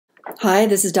Hi,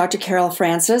 this is Dr. Carol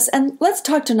Francis, and let's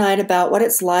talk tonight about what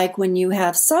it's like when you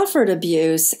have suffered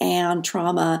abuse and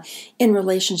trauma in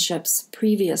relationships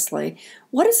previously.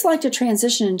 What it's like to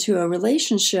transition into a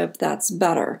relationship that's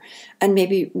better and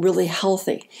maybe really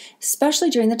healthy, especially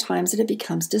during the times that it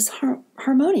becomes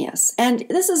disharmonious. And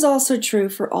this is also true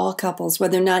for all couples,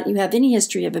 whether or not you have any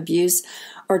history of abuse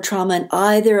or trauma in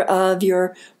either of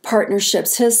your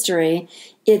partnership's history.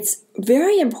 It's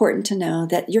very important to know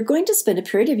that you're going to spend a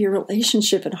period of your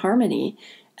relationship in harmony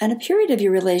and a period of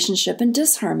your relationship in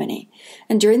disharmony.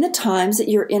 And during the times that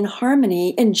you're in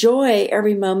harmony, enjoy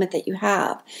every moment that you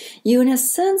have. You, in a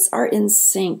sense, are in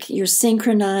sync. You're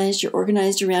synchronized, you're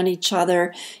organized around each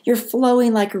other, you're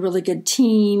flowing like a really good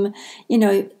team.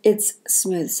 It's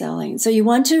smooth sailing. So you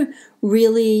want to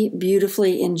really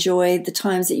beautifully enjoy the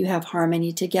times that you have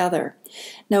harmony together.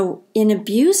 Now, in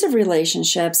abusive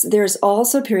relationships, there's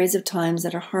also periods of times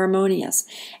that are harmonious,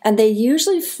 and they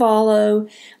usually follow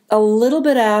a little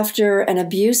bit after an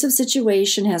abusive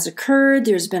situation has occurred.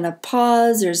 There's been a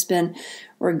pause, there's been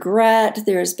regret,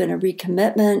 there's been a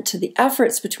recommitment to the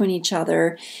efforts between each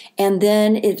other, and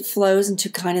then it flows into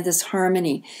kind of this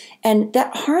harmony. And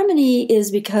that harmony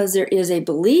is because there is a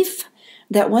belief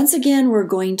that once again, we're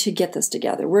going to get this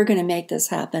together. We're going to make this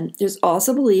happen. There's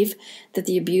also belief that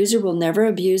the abuser will never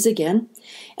abuse again.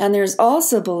 And there's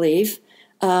also belief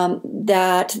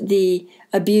that the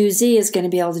abusee is going to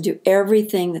be able to do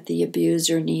everything that the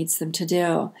abuser needs them to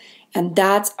do. And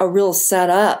that's a real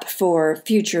setup for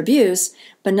future abuse,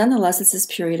 but nonetheless, it's this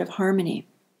period of harmony.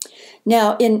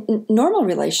 Now, in normal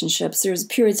relationships, there's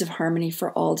periods of harmony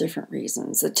for all different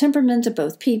reasons. The temperament of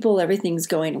both people, everything's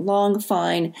going along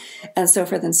fine, and so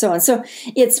forth and so on. So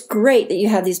it's great that you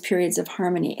have these periods of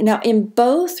harmony. Now, in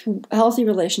both healthy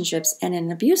relationships and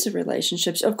in abusive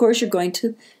relationships, of course, you're going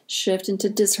to shift into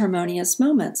disharmonious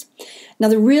moments. Now,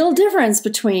 the real difference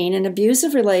between an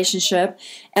abusive relationship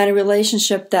and a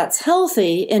relationship that's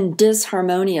healthy in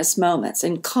disharmonious moments,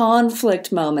 in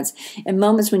conflict moments, in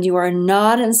moments when you are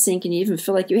not in sync and you even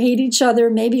feel like you hate each other,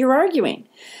 maybe you're arguing.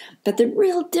 But the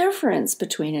real difference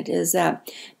between it is that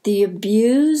the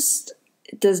abused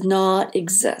does not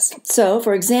exist. So,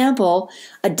 for example,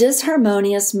 a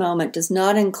disharmonious moment does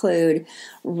not include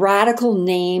radical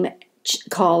name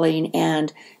calling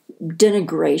and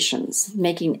denigrations,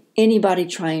 making anybody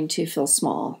trying to feel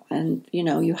small. And,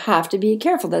 you have to be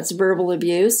careful. That's verbal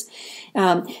abuse.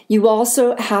 You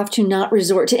also have to not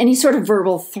resort to any sort of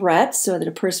verbal threat so that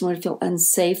a person would feel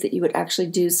unsafe that you would actually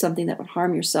do something that would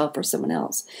harm yourself or someone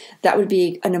else. That would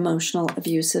be an emotional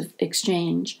abusive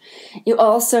exchange. You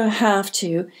also have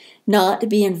to not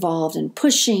be involved in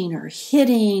pushing or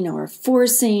hitting or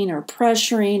forcing or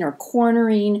pressuring or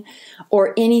cornering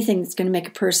or anything that's going to make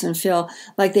a person feel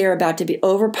like they're about to be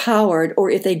overpowered, or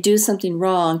if they do something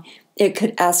wrong, it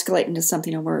could escalate into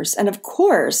something worse. And of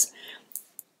course,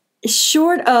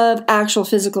 short of actual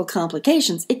physical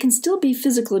complications, it can still be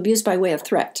physical abuse by way of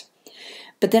threat.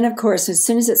 But then, of course, as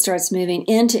soon as it starts moving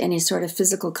into any sort of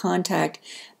physical contact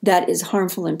that is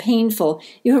harmful and painful,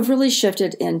 you have really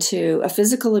shifted into a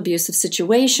physical abusive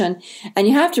situation. And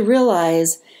you have to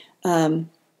realize it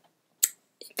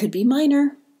could be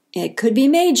minor, it could be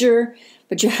major,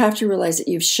 but you have to realize that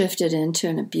you've shifted into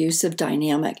an abusive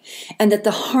dynamic and that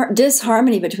the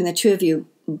disharmony between the two of you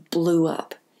blew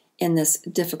up in this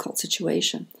difficult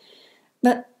situation.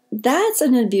 But that's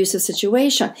an abusive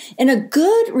situation. In a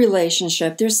good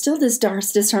relationship, there's still this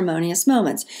disharmonious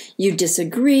moments. You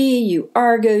disagree, you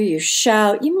argue, you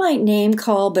shout, you might name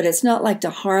call, but it's not like to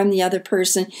harm the other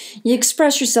person. You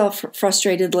express yourself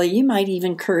frustratedly, you might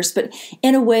even curse, but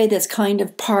in a way that's kind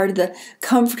of part of the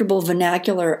comfortable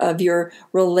vernacular of your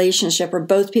relationship, where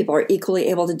both people are equally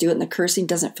able to do it and the cursing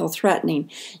doesn't feel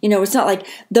threatening. It's not like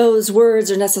those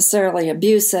words are necessarily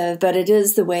abusive, but it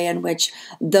is the way in which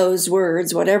those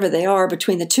words, whatever they are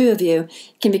between the two of you,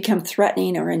 can become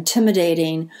threatening or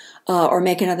intimidating or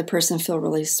make another person feel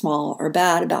really small or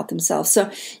bad about themselves. So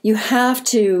you have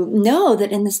to know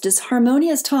that in this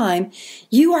disharmonious time,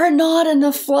 you are not in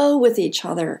the flow with each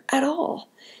other at all.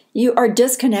 You are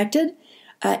disconnected.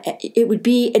 It would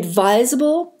be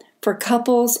advisable for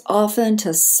couples often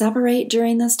to separate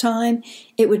during this time.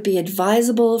 It would be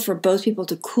advisable for both people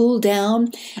to cool down,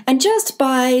 and just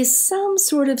by some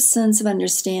sort of sense of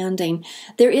understanding.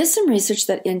 There is some research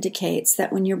that indicates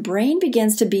that when your brain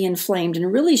begins to be inflamed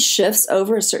and really shifts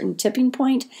over a certain tipping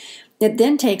point, it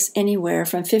then takes anywhere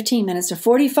from 15 minutes to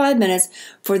 45 minutes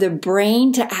for the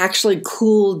brain to actually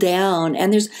cool down.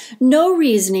 And there's no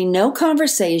reasoning, no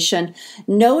conversation,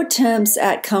 no attempts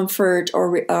at comfort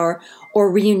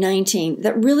or reuniting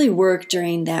that really work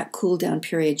during that cool down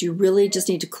period. You really just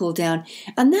need to cool down.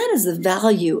 And that is the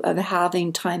value of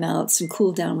having timeouts and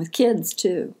cool down with kids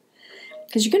too.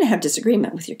 Because you're going to have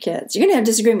disagreement with your kids. You're going to have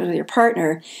disagreement with your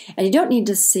partner. And you don't need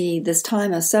to see this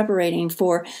time of separating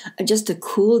for just a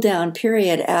cool down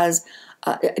period as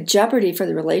a jeopardy for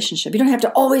the relationship. You don't have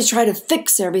to always try to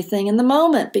fix everything in the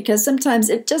moment, because sometimes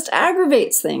it just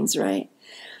aggravates things, right?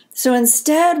 So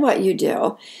instead, what you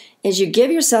do is you give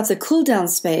yourself the cool down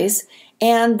space,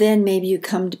 and then maybe you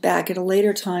come back at a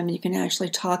later time and you can actually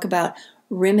talk about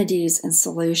remedies and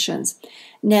solutions.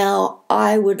 Now,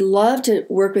 I would love to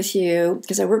work with you,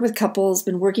 because I work with couples,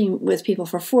 been working with people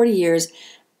for 40 years,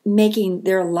 making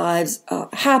their lives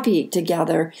happy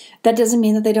together. That doesn't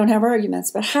mean that they don't have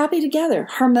arguments, but happy together,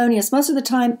 harmonious most of the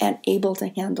time, and able to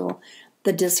handle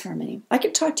the disharmony. I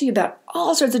could talk to you about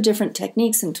all sorts of different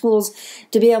techniques and tools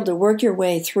to be able to work your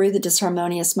way through the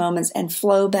disharmonious moments and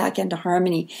flow back into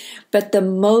harmony. But the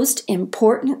most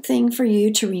important thing for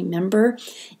you to remember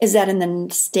is that in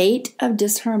the state of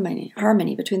disharmony,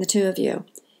 harmony between the two of you,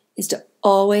 is to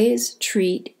always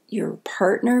treat your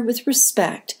partner with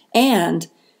respect and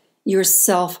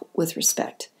yourself with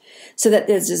respect. So that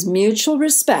there's this mutual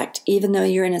respect. Even though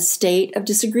you're in a state of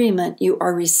disagreement, you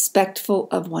are respectful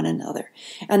of one another.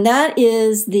 And that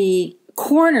is the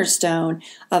cornerstone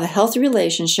of a healthy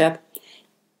relationship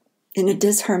in a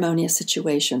disharmonious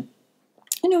situation.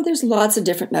 You know, there's lots of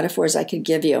different metaphors I could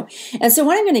give you. And so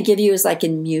what I'm going to give you is like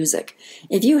in music.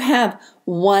 If you have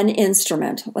one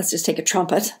instrument, let's just take a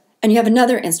trumpet, and you have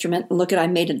another instrument, and look at, I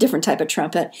made a different type of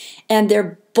trumpet, and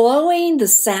they're blowing the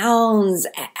sounds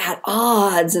at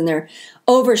odds, and they're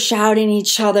overshouting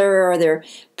each other, or they're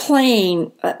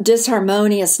playing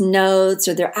disharmonious notes,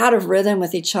 or they're out of rhythm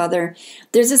with each other.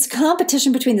 There's this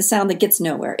competition between the sound that gets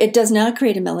nowhere. It does not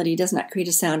create a melody, does not create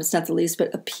a sound. It's not the least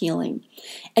bit appealing.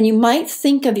 And you might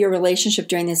think of your relationship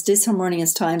during these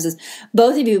disharmonious times as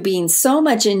both of you being so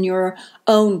much in your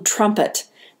own trumpet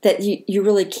that you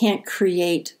really can't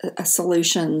create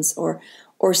solutions or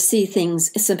see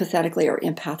things sympathetically or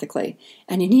empathically.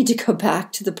 And you need to go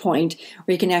back to the point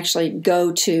where you can actually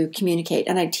go to communicate.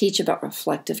 And I teach about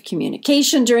reflective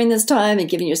communication during this time, and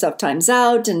giving yourself times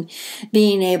out, and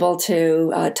being able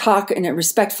to talk in a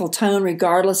respectful tone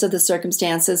regardless of the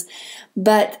circumstances.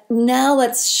 But now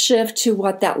let's shift to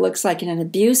what that looks like in an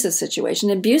abusive situation.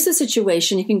 An abusive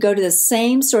situation, you can go to the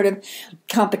same sort of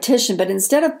competition, but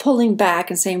instead of pulling back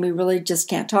and saying, we really just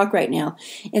can't talk right now,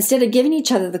 instead of giving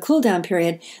each other the cool down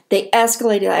period, they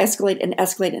escalate and escalate and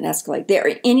escalate and escalate. They are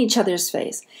in each other's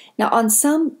face. Now, on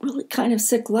some really kind of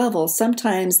sick level,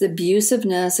 sometimes the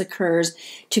abusiveness occurs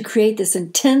to create this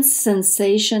intense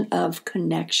sensation of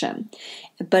connection.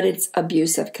 But it's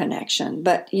abusive connection.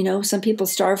 But, you know, some people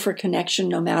starve for connection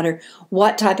no matter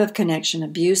what type of connection,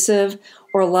 abusive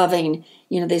or loving.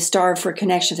 You know, they starve for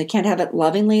connection. If they can't have it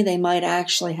lovingly, they might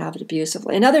actually have it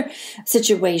abusively. Another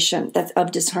situation that's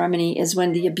of disharmony is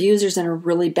when the abuser's in a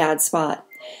really bad spot.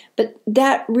 But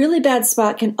that really bad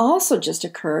spot can also just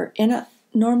occur in a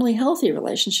normally healthy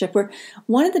relationship where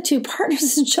one of the two partners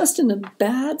is just in a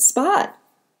bad spot.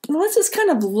 Let's just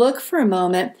kind of look for a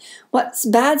moment what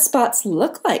bad spots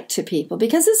look like to people,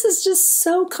 because this is just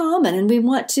so common, and we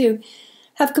want to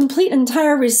have complete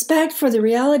entire respect for the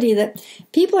reality that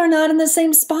people are not in the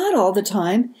same spot all the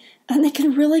time, and they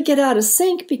can really get out of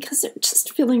sync because they're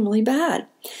just feeling really bad.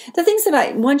 The things that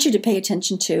I want you to pay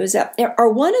attention to is that are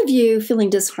one of you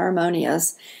feeling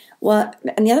disharmonious,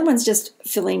 and the other one's just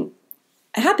feeling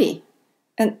happy.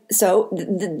 And so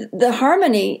the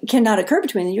harmony cannot occur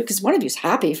between you because one of you is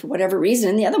happy for whatever reason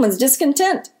and the other one's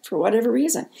discontent for whatever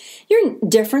reason. You're in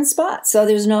different spots, so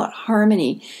there's not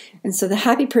harmony. And so the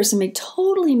happy person may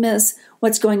totally miss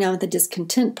what's going on with the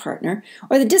discontent partner,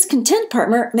 or the discontent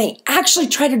partner may actually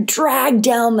try to drag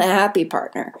down the happy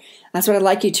partner. That's what I'd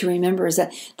like you to remember, is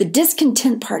that the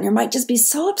discontent partner might just be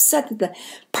so upset that the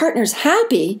partner's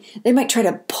happy, they might try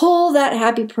to pull that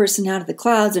happy person out of the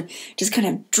clouds and just kind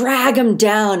of drag them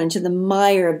down into the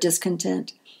mire of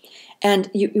discontent. And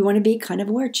you want to be kind of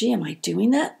aware, gee, am I doing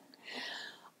that?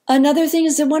 Another thing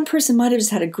is that one person might have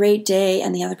just had a great day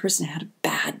and the other person had a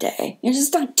bad day. It's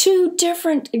just like two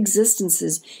different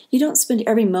existences. You don't spend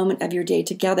every moment of your day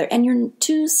together, and you're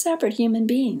two separate human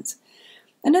beings.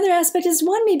 Another aspect is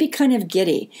one may be kind of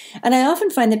giddy. And I often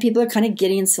find that people are kind of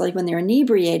giddy and silly when they're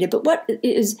inebriated. But what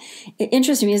is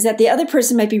interesting to me is that the other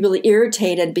person might be really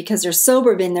irritated because they're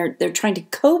sober and they're trying to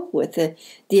cope with the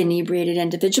inebriated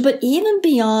individual. But even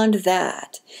beyond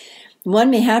that, one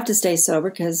may have to stay sober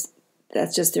because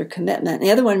that's just their commitment.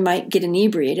 The other one might get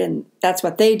inebriated, and that's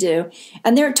what they do.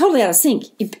 And they're totally out of sync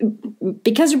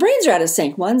because their brains are out of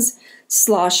sync. One's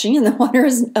sloshing and the one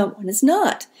is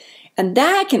not. And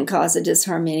that can cause a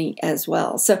disharmony as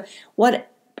well. So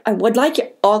what I would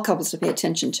like all couples to pay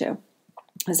attention to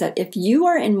is that if you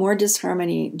are in more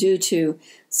disharmony due to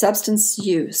substance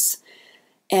use,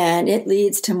 and it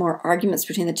leads to more arguments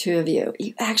between the two of you,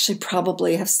 you actually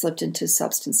probably have slipped into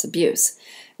substance abuse,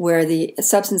 where the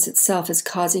substance itself is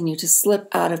causing you to slip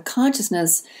out of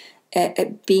consciousness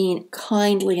at being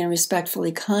kindly and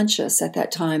respectfully conscious at that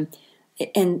time,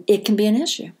 and it can be an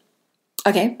issue.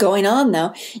 Okay, going on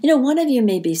though, one of you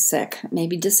may be sick,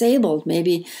 maybe disabled,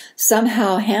 maybe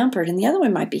somehow hampered, and the other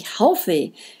one might be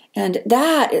healthy. And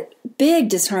that big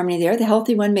disharmony there, the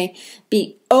healthy one may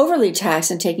be overly taxed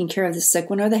in taking care of the sick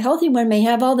one, or the healthy one may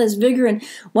have all this vigor and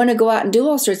want to go out and do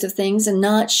all sorts of things and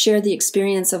not share the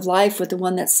experience of life with the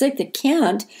one that's sick that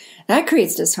can't. That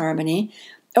creates disharmony.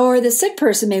 Or the sick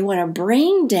person may want to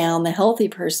bring down the healthy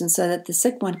person so that the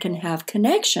sick one can have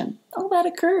connection. All that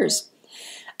occurs.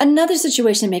 Another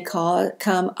situation may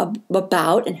come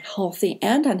about in healthy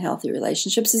and unhealthy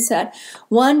relationships is that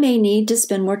one may need to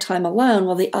spend more time alone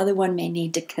while the other one may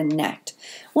need to connect.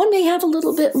 One may have a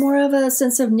little bit more of a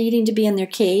sense of needing to be in their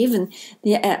cave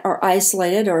or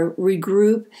isolated or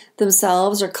regroup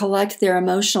themselves or collect their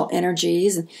emotional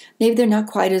energies. And maybe they're not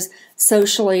quite as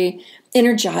socially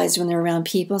energized when they're around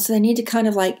people, so they need to kind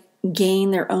of like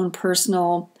gain their own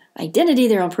personal identity,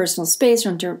 their own personal space,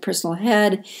 their own personal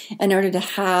head, in order to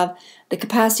have the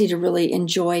capacity to really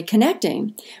enjoy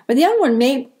connecting. But the other one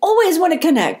may always want to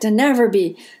connect and never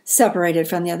be separated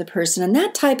from the other person. And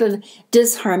that type of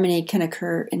disharmony can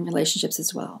occur in relationships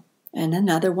as well. And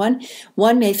another one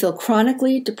may feel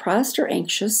chronically depressed or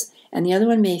anxious, and the other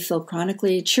one may feel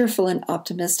chronically cheerful and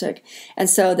optimistic. And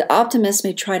so the optimist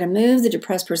may try to move the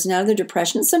depressed person out of their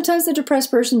depression. And sometimes the depressed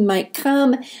person might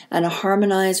come and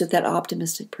harmonize with that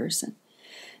optimistic person.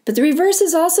 But the reverse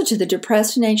is also true. The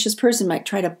depressed and anxious person might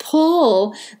try to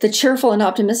pull the cheerful and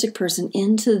optimistic person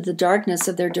into the darkness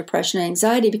of their depression and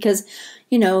anxiety because,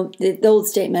 the old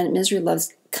statement, misery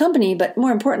loves company, but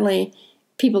more importantly,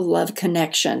 people love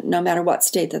connection, no matter what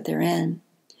state that they're in.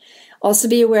 Also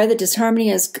be aware that disharmony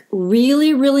is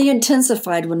really, really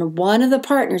intensified when one of the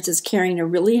partners is carrying a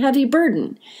really heavy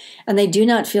burden and they do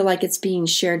not feel like it's being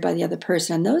shared by the other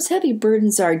person. And those heavy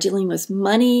burdens are dealing with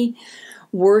money,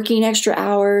 working extra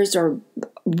hours, or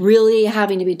really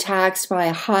having to be taxed by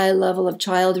a high level of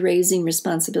child-raising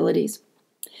responsibilities.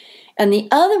 And the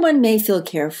other one may feel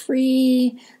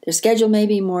carefree, their schedule may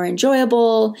be more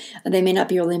enjoyable, they may not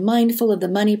be really mindful of the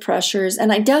money pressures.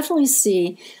 And I definitely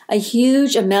see a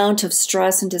huge amount of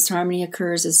stress and disharmony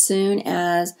occurs as soon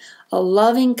as a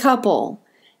loving couple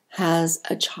has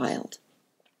a child.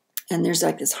 And there's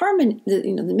like this harmony,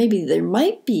 maybe there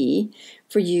might be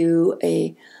for you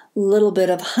a little bit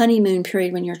of honeymoon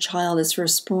period when your child is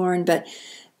first born, but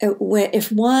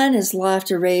if one is left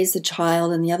to raise the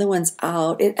child and the other one's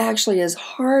out, it actually is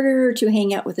harder to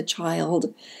hang out with the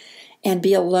child and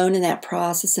be alone in that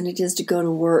process than it is to go to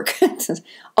work.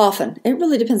 Often. It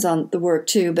really depends on the work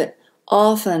too, but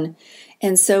often.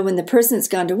 And so when the person that's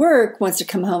gone to work wants to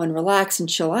come home and relax and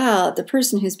chill out, the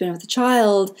person who's been with the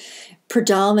child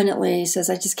predominantly says,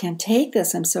 I just can't take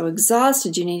this. I'm so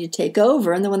exhausted. You need to take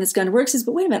over. And the one that's gone to work says,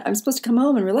 but wait a minute, I'm supposed to come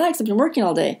home and relax. I've been working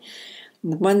all day.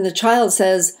 When the child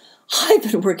says, I've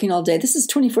been working all day, this is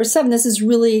 24/7, this is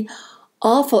really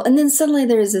awful. And then suddenly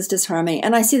there is this disharmony.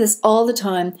 And I see this all the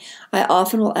time. I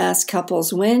often will ask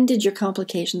couples, when did your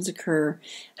complications occur?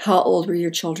 How old were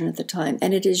your children at the time?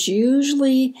 And it is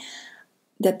usually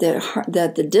that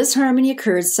the disharmony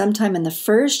occurs sometime in the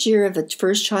first year of the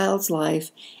first child's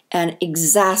life and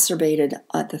exacerbated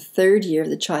at the third year of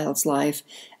the child's life,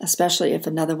 especially if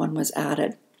another one was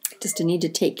added. Just a need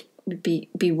to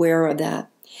beware of that.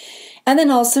 And then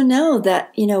also know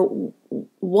that,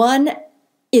 one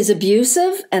is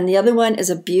abusive and the other one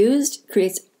is abused,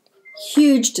 creates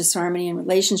huge disharmony in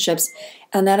relationships.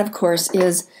 And that, of course,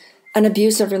 is an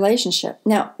abusive relationship.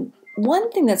 Now,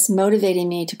 one thing that's motivating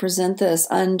me to present this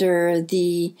under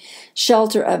the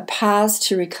shelter of paths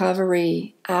to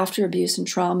recovery after abuse and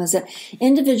trauma is that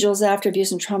individuals after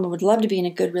abuse and trauma would love to be in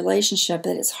a good relationship,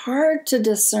 but it's hard to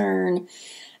discern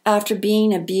after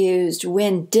being abused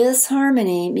when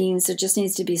disharmony means there just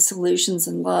needs to be solutions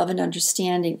and love and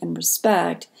understanding and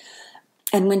respect,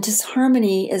 and when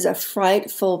disharmony is a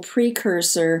frightful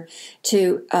precursor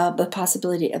to the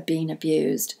possibility of being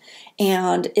abused.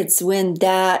 And it's when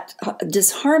that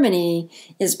disharmony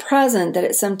is present that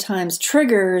it sometimes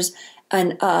triggers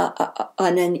an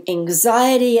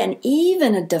anxiety and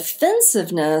even a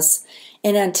defensiveness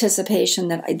in anticipation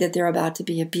that they're about to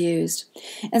be abused.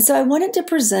 And so I wanted to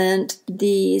present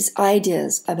these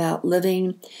ideas about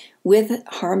living with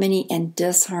harmony and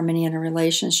disharmony in a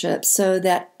relationship so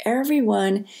that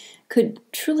everyone could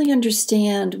truly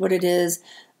understand what it is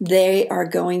they are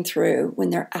going through when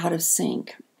they're out of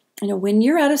sync. When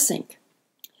you're out of sync,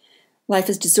 life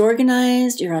is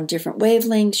disorganized, you're on different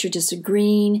wavelengths, you're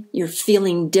disagreeing, you're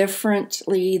feeling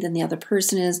differently than the other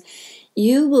person is.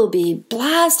 You will be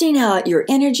blasting out your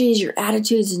energies, your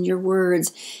attitudes, and your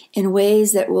words in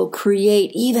ways that will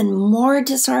create even more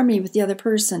disharmony with the other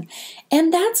person.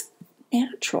 And that's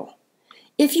natural.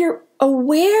 If you're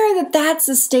aware that that's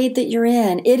the state that you're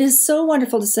in, it is so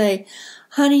wonderful to say,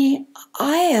 honey,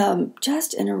 I am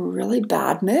just in a really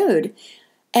bad mood.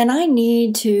 And I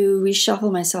need to reshuffle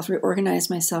myself, reorganize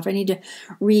myself. I need to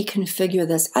reconfigure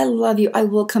this. I love you. I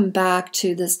will come back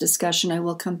to this discussion. I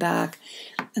will come back.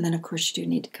 And then, of course, you do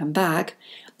need to come back.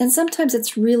 And sometimes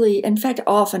it's really, in fact,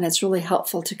 often it's really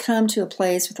helpful to come to a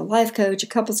place with a life coach, a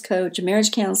couples coach, a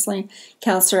marriage counselor.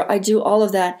 I do all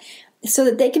of that so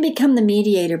that they can become the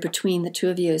mediator between the two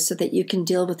of you so that you can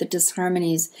deal with the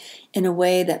disharmonies in a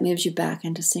way that moves you back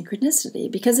into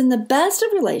synchronicity. Because in the best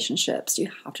of relationships, you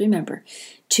have to remember,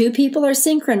 two people are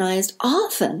synchronized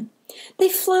often. They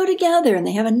flow together and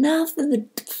they have enough of the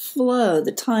flow,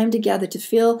 the time together to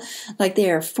feel like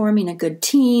they are forming a good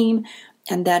team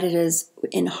and that it is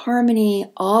in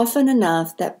harmony often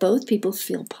enough that both people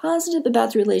feel positive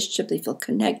about the relationship, they feel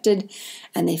connected,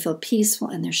 and they feel peaceful,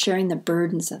 and they're sharing the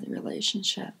burdens of the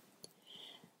relationship.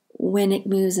 When it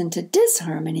moves into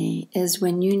disharmony is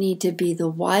when you need to be the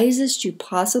wisest you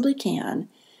possibly can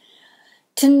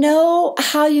to know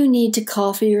how you need to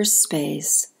call for your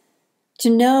space, to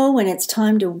know when it's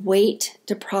time to wait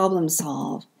to problem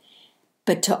solve,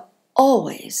 but to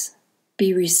always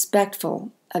be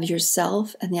respectful of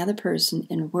yourself and the other person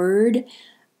in word,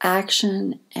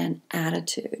 action, and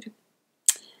attitude.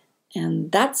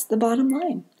 And that's the bottom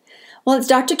line. Well, it's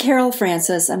Dr. Carol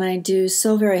Francis, and I do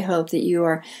so very hope that you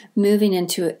are moving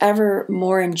into an ever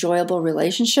more enjoyable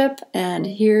relationship. And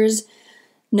here's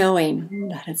knowing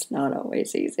that it's not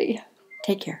always easy.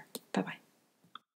 Take care. Bye-bye.